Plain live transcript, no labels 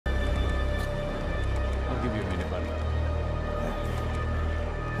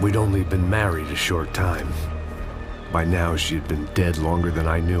We'd only been married a short time. By now, she had been dead longer than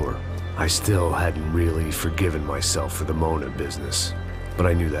I knew her. I still hadn't really forgiven myself for the Mona business, but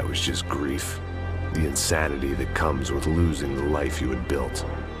I knew that was just grief. The insanity that comes with losing the life you had built.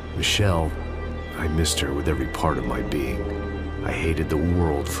 Michelle, I missed her with every part of my being. I hated the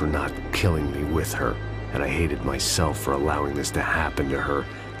world for not killing me with her, and I hated myself for allowing this to happen to her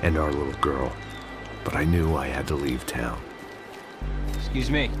and our little girl. But I knew I had to leave town. Excuse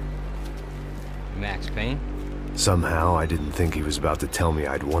me. Max Payne? Somehow, I didn't think he was about to tell me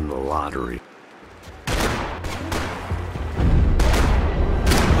I'd won the lottery.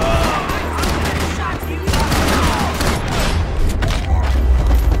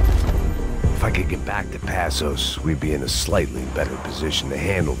 If I could get back to Passos, we'd be in a slightly better position to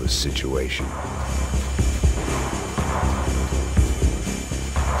handle this situation.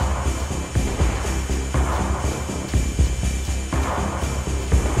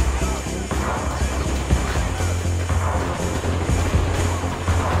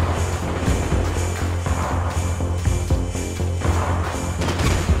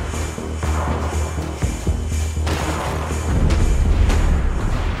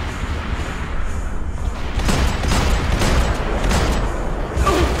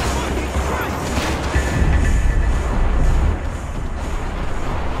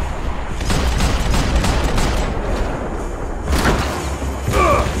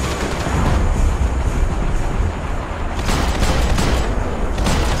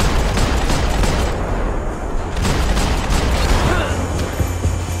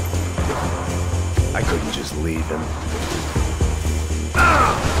 Leave him.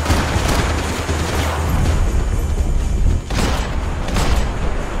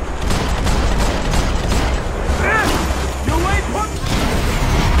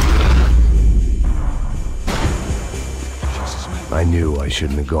 I knew I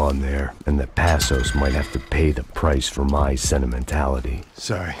shouldn't have gone there, and that Passos might have to pay the price for my sentimentality.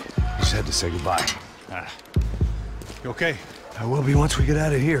 Sorry, just had to say goodbye. You okay? I will be once we get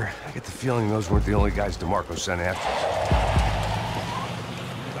out of here. I get the feeling those weren't the only guys DeMarco sent after.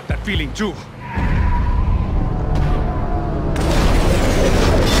 I got that feeling too.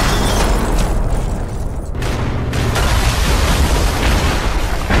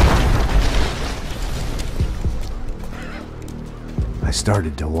 I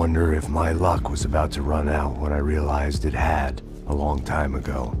started to wonder if my luck was about to run out when I realized it had a long time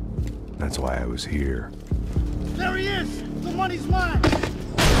ago. That's why I was here. There he is! The money's mine!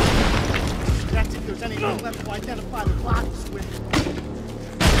 That's if there's anyone left to identify the boxes with.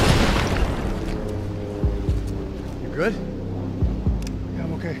 You good? Yeah,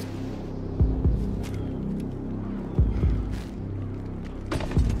 I'm okay.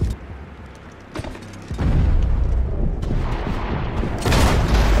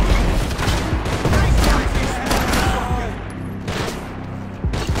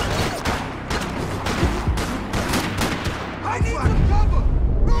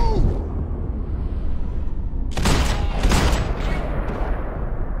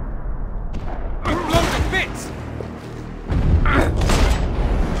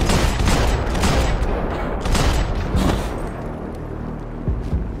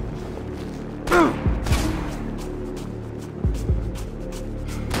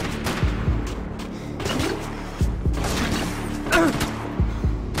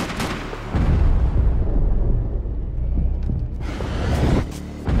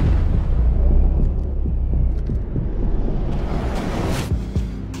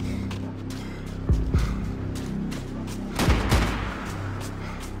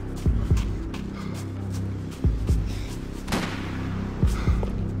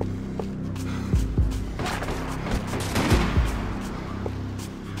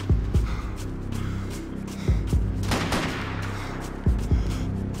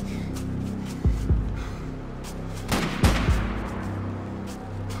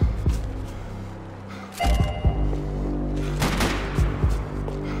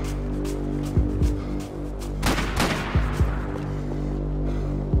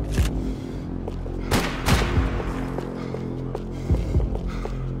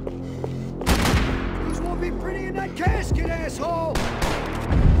 Casket, asshole!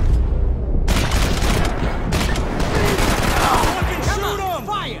 Fucking shoot him!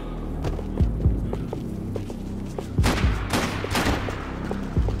 Fire!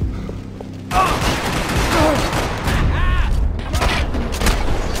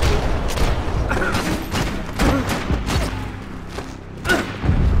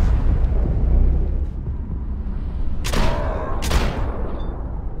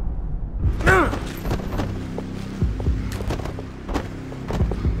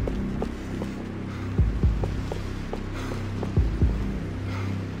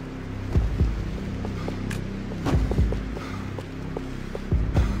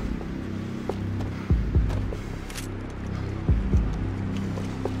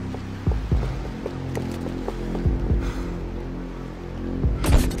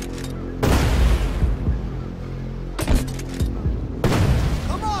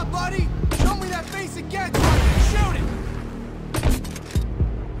 buddy! Show me that face again so I can shoot it!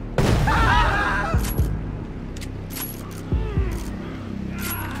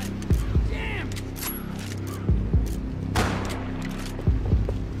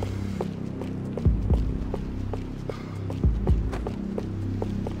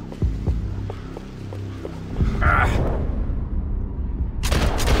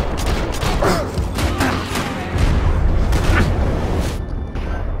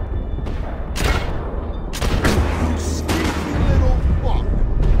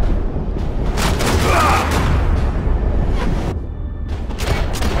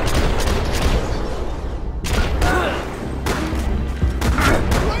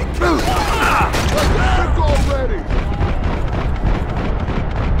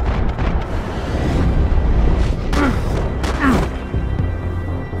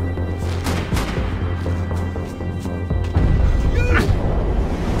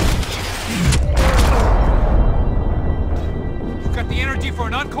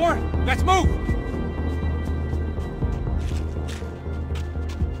 Let's move!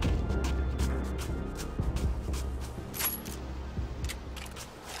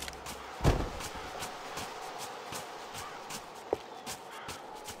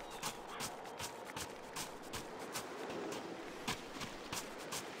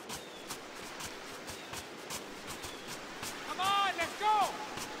 Come on, let's go!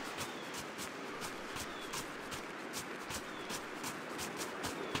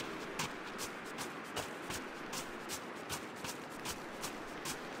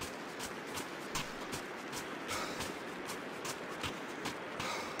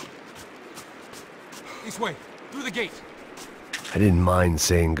 This way, through the gate. I didn't mind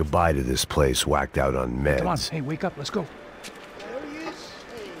saying goodbye to this place whacked out on meds. Come on, hey, wake up, let's go. There he is.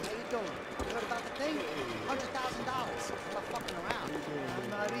 Hey, how you doing? You heard about the thing? $100,000. I'm not fucking around. I'm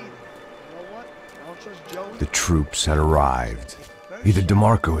not either. You know what? I don't trust Joey. The troops had arrived. Either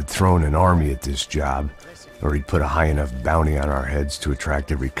DeMarco had thrown an army at this job, or he'd put a high enough bounty on our heads to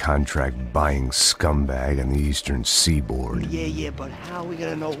attract every contract-buying scumbag on the eastern seaboard. Yeah, but how are we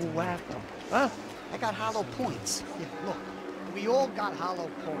gonna know who whacked them? Huh? I got hollow points. Yeah, look. We all got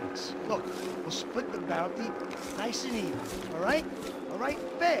hollow points. Look, we'll split the bounty nice and even. All right? All right?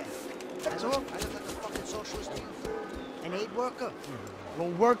 Fair. That's all. I look like a fucking socialist to you. An aid worker.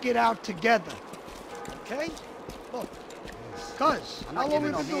 We'll work it out together. Okay? Look. Cuz, I'm how not long we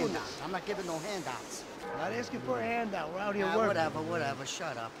giving no been doing handouts. this? I'm not giving no handouts. Not asking for a handout. We're out here Ah, working. whatever.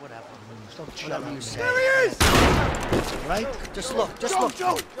 Shut up, whatever. Don't shut Whatever up. you say. There he is! Right? Just look, just look.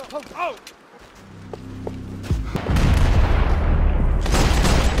 Joe! Oh!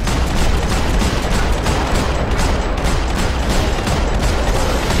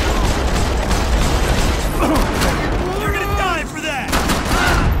 You're gonna die for that!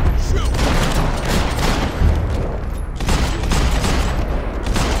 Shoot!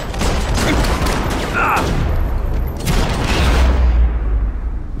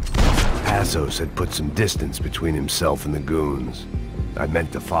 Passos had put some distance between himself and the goons. I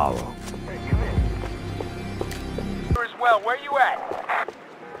meant to follow. As well, where you at?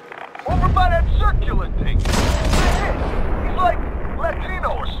 Over by that circular thing. He's like Latino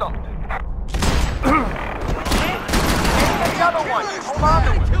or something. Hey, the other one. Hold on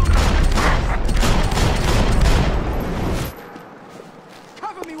to him.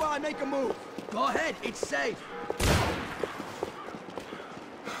 Cover me while I make a move. Go ahead, it's safe.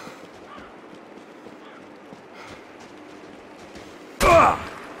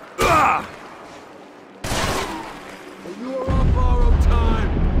 You are on borrowed time.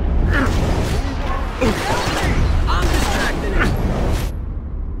 I'm distracting him.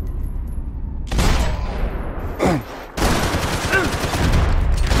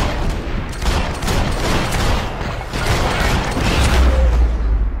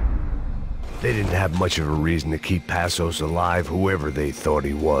 They didn't have much of a reason to keep Passos alive, whoever they thought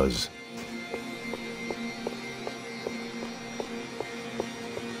he was.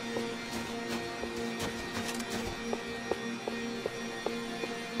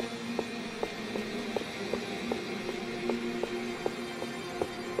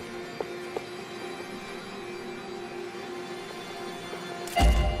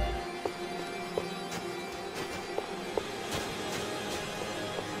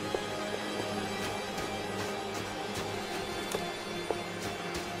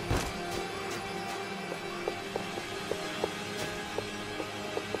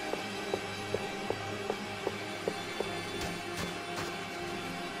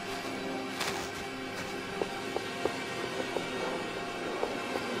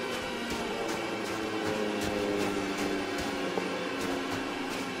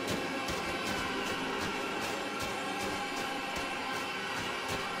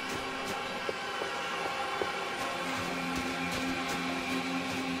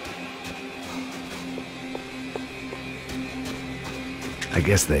 I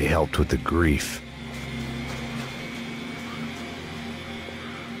guess they helped with the grief.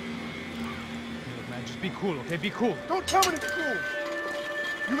 Look, man, just be cool, okay? Be cool. Don't tell me to be cool.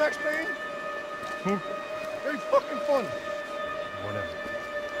 You Max Payne? Who? Very fucking funny. Whatever.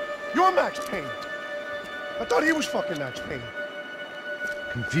 You're Max Payne. I thought he was fucking Max Payne.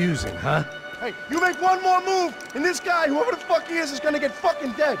 Confusing, huh? Hey, you make one more move, and this guy, whoever the fuck he is gonna get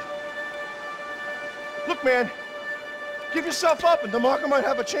fucking dead. Look, man, give yourself up, and DeMarco might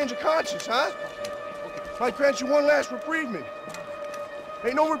have a change of conscience, huh? Might grant you one last reprievement.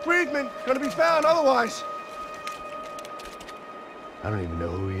 Ain't no reprievement gonna be found otherwise. I don't even know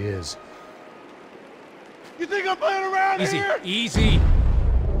who he is. You think I'm playing around Easy, here? easy.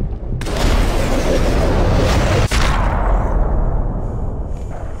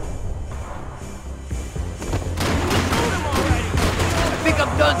 I think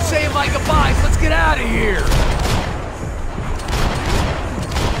I'm done saying my goodbyes. Let's get out of here.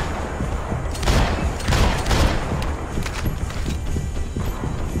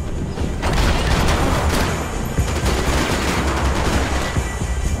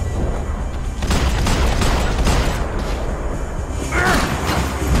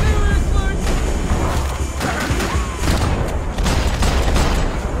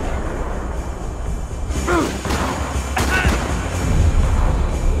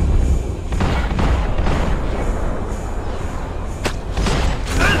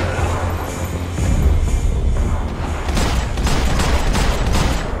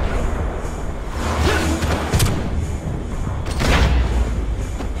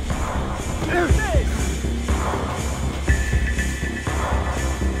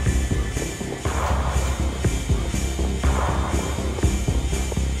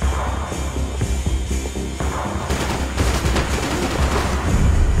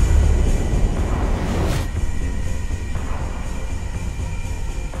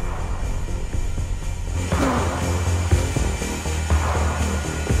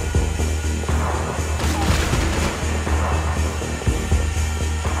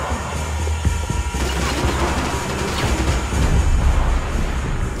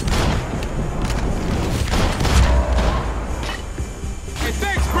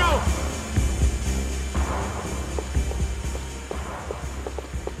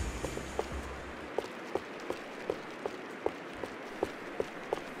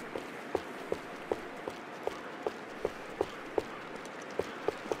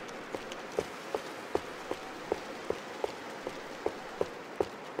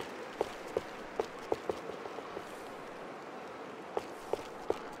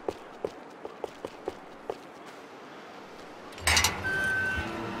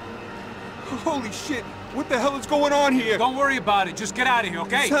 Holy shit! What the hell is going on here? Don't worry about it. Just get out of here,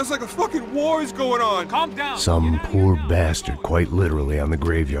 okay? Sounds like a fucking war is going on. Calm down. Some poor bastard, quite literally, on the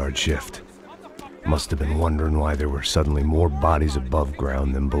graveyard shift. Must have been wondering why there were suddenly more bodies above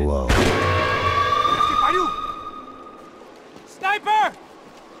ground than below. Sniper!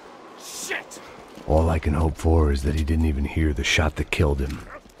 Shit! All I can hope for is that he didn't even hear the shot that killed him.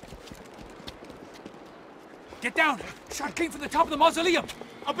 Get down! Shot came from the top of the mausoleum!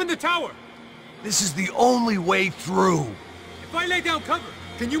 Up in the tower! This is the only way through. If I lay down cover,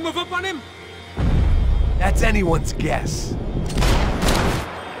 can you move up on him? That's anyone's guess.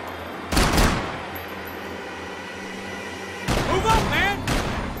 Move up, man!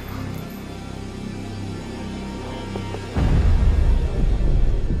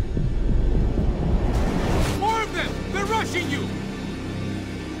 More of them! They're rushing you!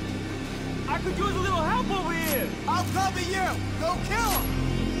 I could use a little help over here! I'll cover you! Go kill him!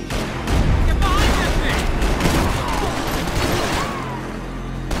 Get behind that thing!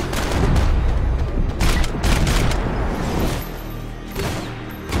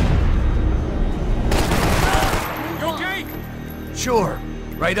 You okay? Sure.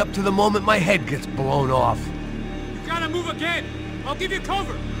 Right up to the moment my head gets blown off. You gotta move again! I'll give you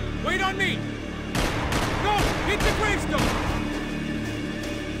cover! Wait on me! Go! Hit the gravestone!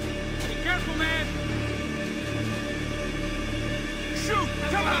 Be careful, man! Shoot!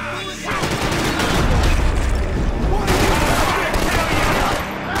 Come on! Shoot!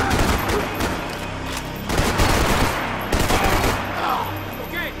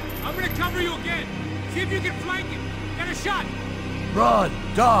 Okay, I'm gonna cover you again. See if you can flank him. Get a shot. Run,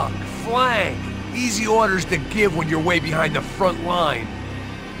 duck, flank. Easy orders to give when you're way behind the front line.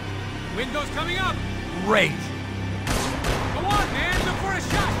 Window's coming up. Great. Go on, man. Look for a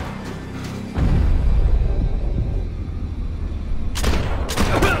shot.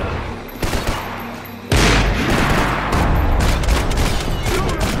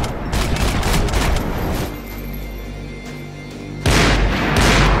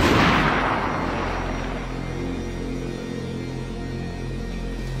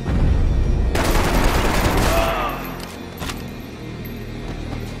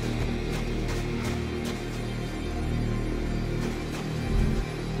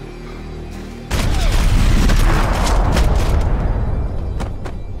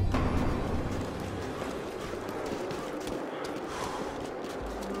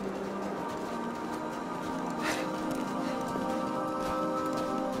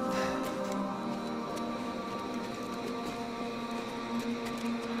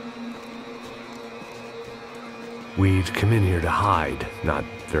 We'd come in here to hide, not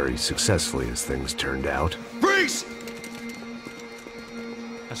very successfully as things turned out. Freeze!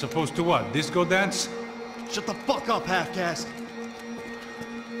 As opposed to what? Disco dance? Shut the fuck up, half-caste.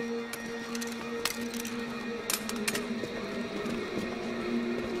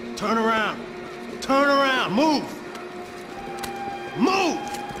 Turn around. Turn around. Move.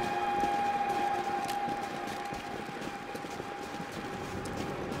 Move!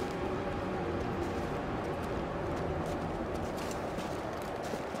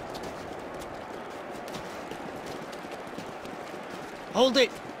 Hold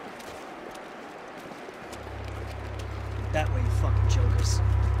it! That way, you fucking jokers.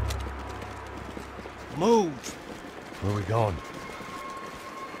 Move! Where are we going?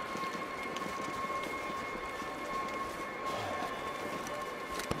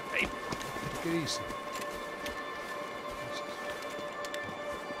 Hey, take it easy.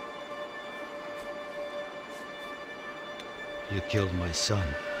 You killed my son.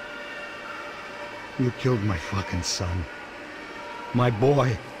 You killed my fucking son. My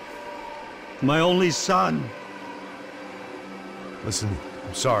boy. My only son. Listen,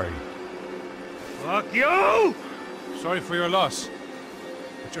 I'm sorry. Fuck you! Sorry for your loss.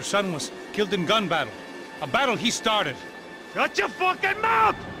 But your son was killed in gun battle. A battle he started. Shut your fucking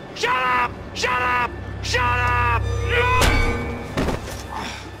mouth! Shut up! Shut up! Shut up!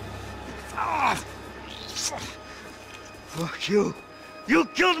 Fuck you! You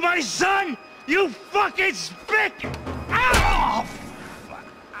killed my son! You fucking spick! Ow!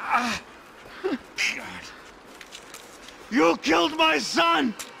 God. You killed my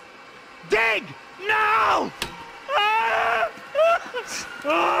son! Dig! Now!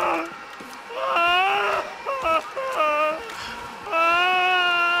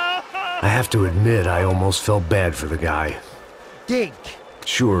 I have to admit, I almost felt bad for the guy. Dig!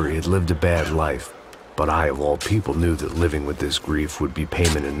 Sure, he had lived a bad life, but I, of all people, knew that living with this grief would be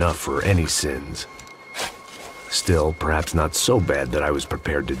payment enough for any sins. Still, perhaps not so bad that I was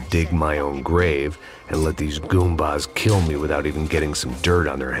prepared to dig my own grave and let these goombas kill me without even getting some dirt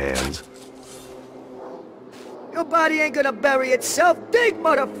on their hands. Your body ain't gonna bury itself. Dig,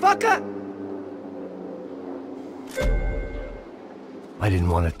 motherfucker! I didn't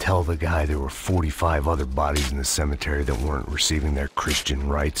want to tell the guy there were 45 other bodies in the cemetery that weren't receiving their Christian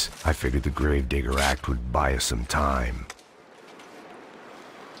rites. I figured the Gravedigger Act would buy us some time.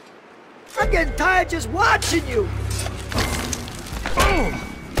 I'm getting tired just watching you! Oh!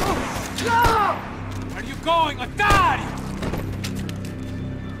 No! Where are you going? Atari!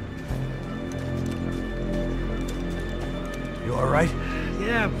 You alright?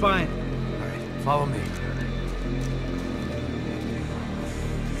 Yeah, I'm fine. Alright, follow me.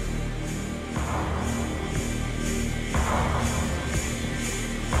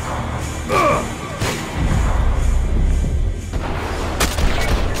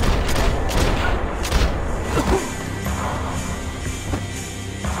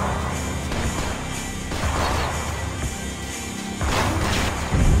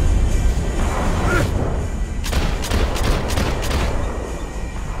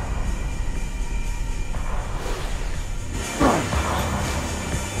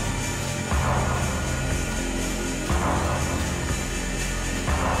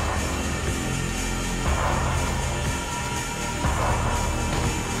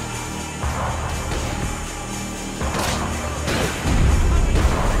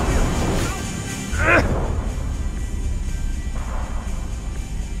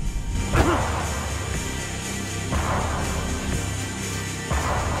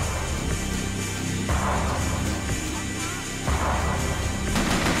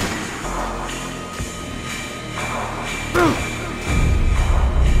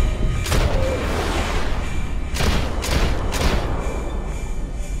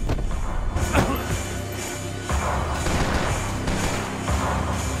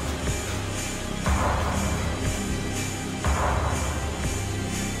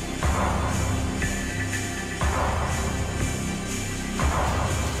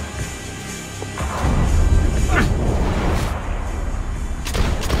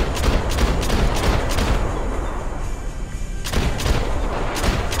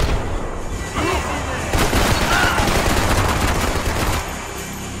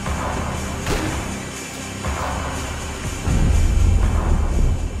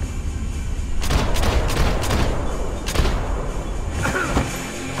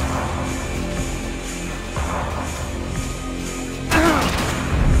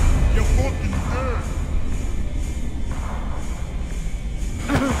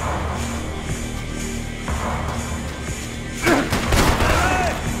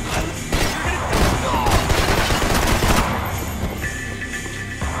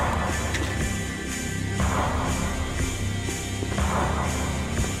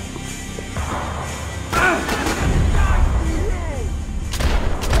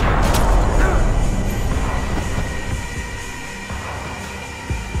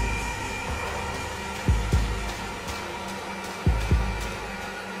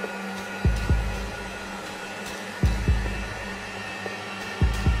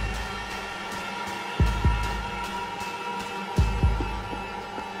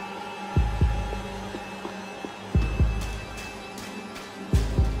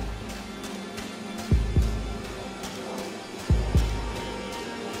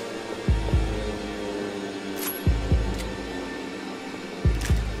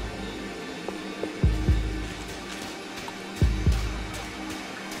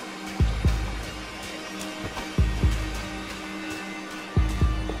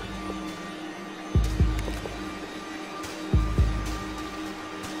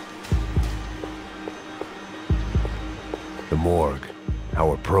 morgue.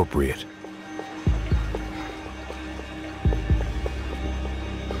 How appropriate.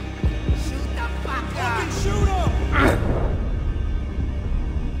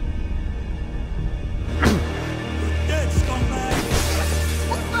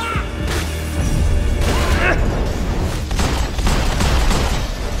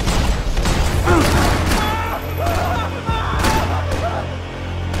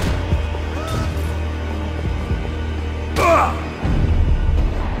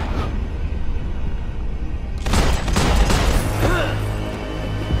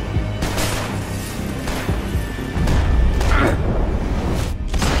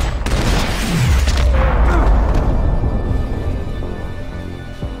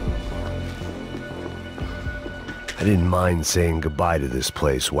 I didn't mind saying goodbye to this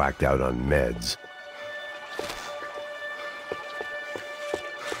place whacked out on meds.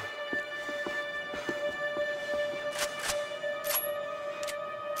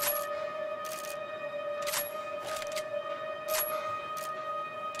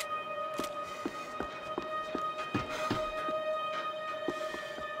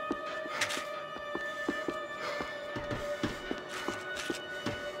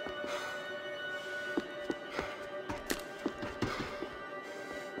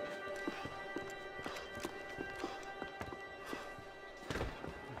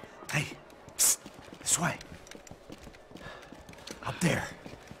 Hey, psst, this way. Up there.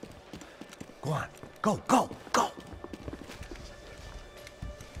 Go on. Go, go, go.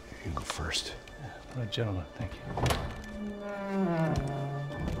 You can go first. All right, gentlemen, thank you.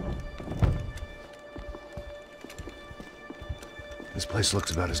 This place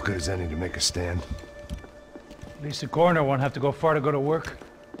looks about as good as any to make a stand. At least the coroner won't have to go far to go to work.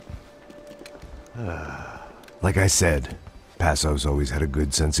 Like I said, Passo's always had a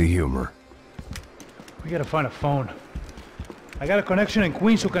good sense of humor. We gotta find a phone. I got a connection in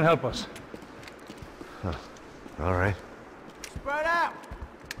Queens who can help us. All right. Spread out!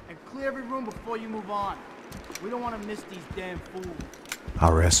 And clear every room before you move on. We don't want to miss these damn fools.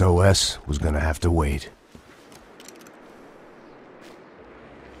 Our SOS was gonna have to wait.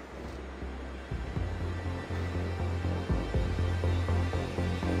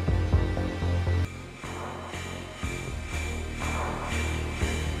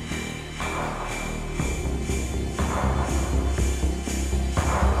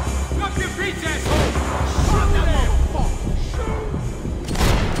 Drop your beats, asshole! Shoot that motherfucker!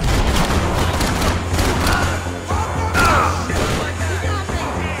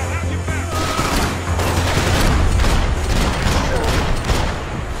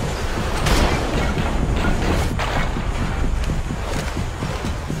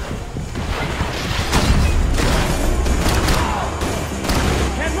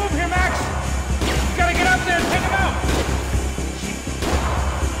 Can't move here, Max! You gotta get up there and take him out!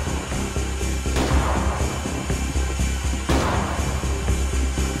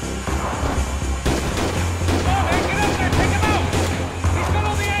 Come on, man, get up there, take him out! He's got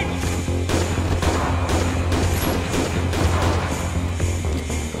all the angles!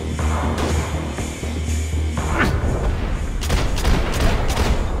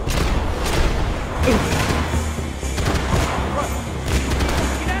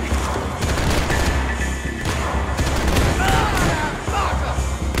 Get out of here!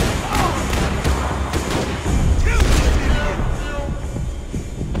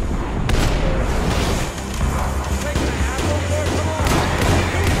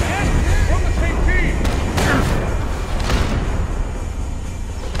 We're on the same team!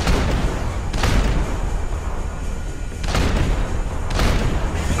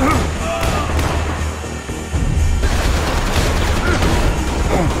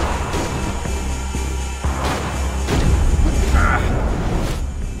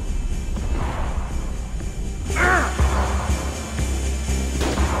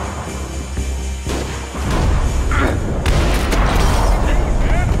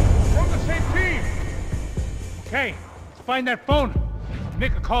 Man, we're on the same team! Okay, let's find that phone.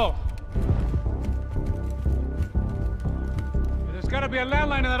 Make a call. There's gotta be a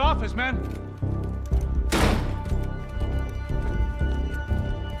landline in that office, man.